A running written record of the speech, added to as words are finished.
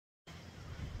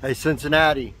Hey,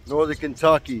 Cincinnati, Northern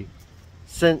Kentucky,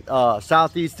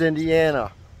 Southeast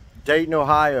Indiana, Dayton,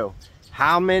 Ohio.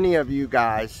 How many of you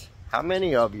guys,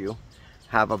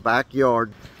 have a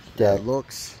backyard that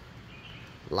looks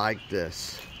like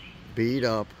this? Beat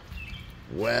up,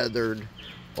 weathered,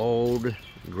 old,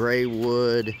 gray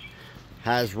wood,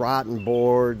 has rotten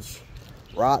boards,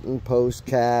 rotten post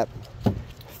cap,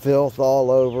 filth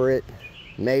all over it.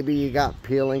 Maybe you got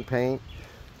peeling paint.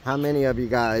 How many of you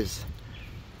guys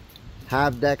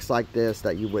have decks like this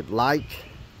that you would like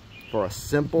for a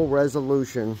simple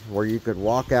resolution where you could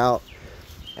walk out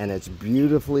and it's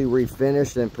beautifully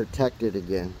refinished and protected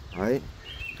again, right?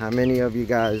 How many of you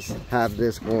guys have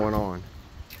this going on?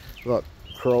 Look,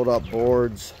 curled up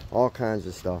boards, all kinds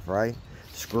of stuff, right?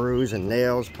 Screws and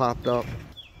nails popped up.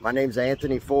 My name's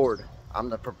Anthony Ford. I'm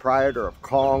the proprietor of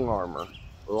Kong Armor,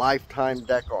 Lifetime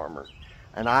Deck Armor,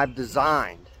 and I've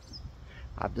designed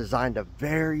a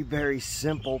very, very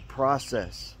simple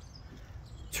process.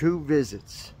 2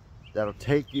 visits that'll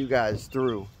take you guys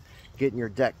through getting your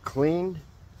deck cleaned,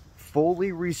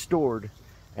 fully restored,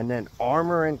 and then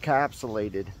armor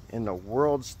encapsulated in the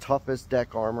world's toughest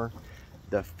deck armor.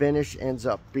 The finish ends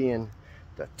up being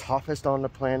the toughest on the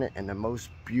planet and the most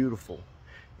beautiful.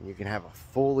 And you can have a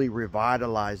fully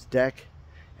revitalized deck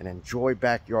and enjoy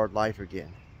backyard life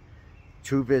again.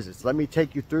 2 visits. Let me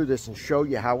take you through this and show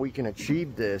you how we can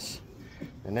achieve this,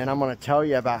 and then I'm going to tell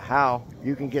you about how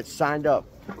you can get signed up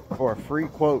for a free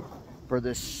quote for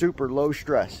this super low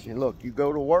stress. You look, you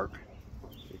go to work,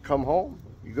 you come home,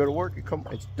 you go to work, you come,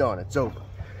 it's done, it's over.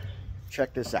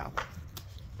 Check this out.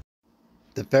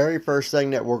 The very first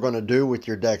thing that we're going to do with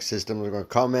your deck system, we're going to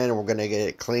come in and we're going to get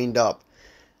it cleaned up.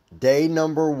 Day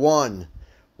number 1.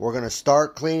 We're going to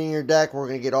start cleaning your deck. We're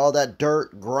going to get all that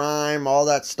dirt, grime, all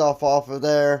that stuff off of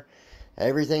there.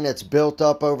 Everything that's built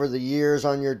up over the years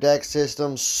on your deck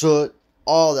system, soot,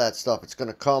 all that stuff, it's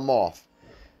going to come off.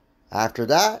 After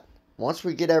that, once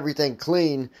we get everything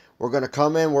clean, we're going to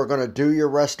come in, we're going to do your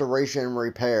restoration and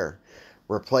repair.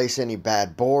 Replace any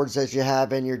bad boards that you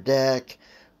have in your deck.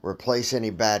 Replace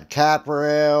any bad cap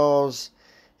rails.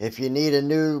 If you need a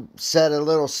new set of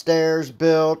little stairs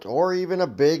built, or even a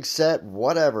big set,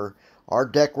 whatever, our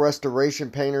deck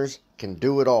restoration painters can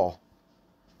do it all.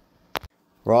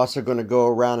 We're also going to go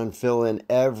around and fill in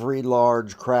every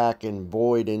large crack and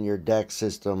void in your deck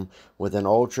system with an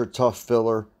ultra tough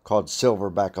filler called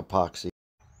silverback epoxy.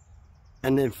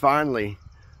 And then finally,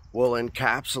 we'll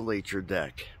encapsulate your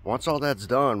deck. Once all that's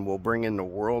done, we'll bring in the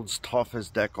world's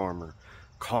toughest deck armor,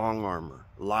 Kong Armor,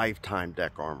 Lifetime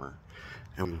Deck Armor,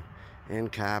 and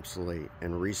encapsulate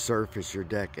and resurface your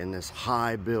deck in this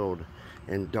high build,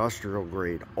 industrial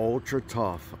grade, ultra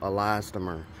tough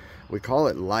elastomer. We call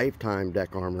it Lifetime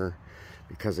Deck Armor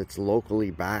because it's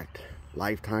locally backed,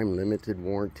 lifetime limited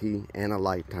warranty, and a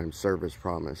lifetime service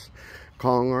promise.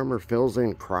 Kong Armor fills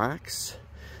in cracks,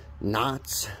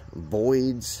 knots,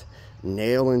 voids,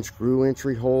 nail and screw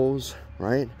entry holes,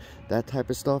 right? That type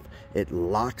of stuff. It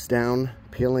locks down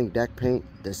peeling deck paint,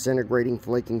 disintegrating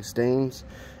flaking stains,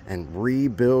 and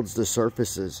rebuilds the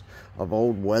surfaces of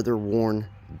old weather-worn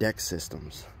deck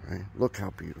systems, right? Look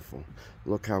how beautiful.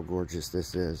 Look how gorgeous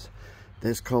this is.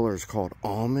 This color is called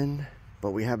almond,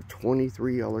 but we have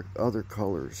 23 other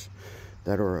colors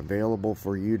that are available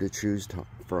for you to choose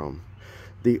from.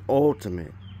 The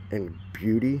ultimate in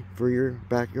beauty for your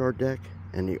backyard deck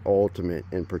and the ultimate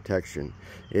in protection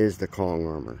is the Kong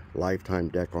Armor Lifetime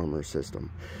Deck Armor system.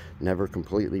 Never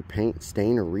completely paint,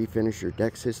 stain, or refinish your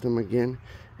deck system again,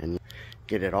 and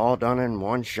get it all done in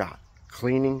one shot.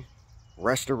 Cleaning,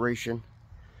 restoration,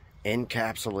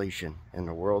 encapsulation in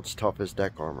the world's toughest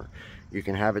deck armor. You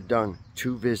can have it done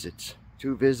 2 visits.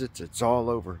 2 visits, it's all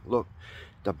over. Look,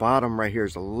 the bottom right here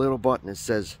is a little button that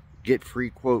says get free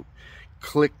quote.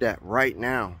 Click that right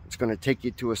now. It's going to take you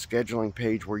to a scheduling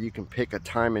page where you can pick a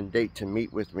time and date to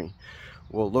meet with me.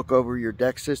 We'll look over your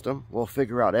deck system. We'll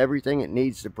figure out everything it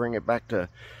needs to bring it back to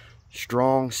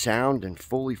strong, sound, and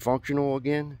fully functional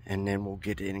again. And then we'll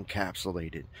get it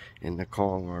encapsulated in the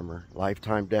Kong Armor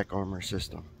Lifetime Deck Armor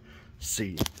system. See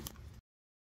you.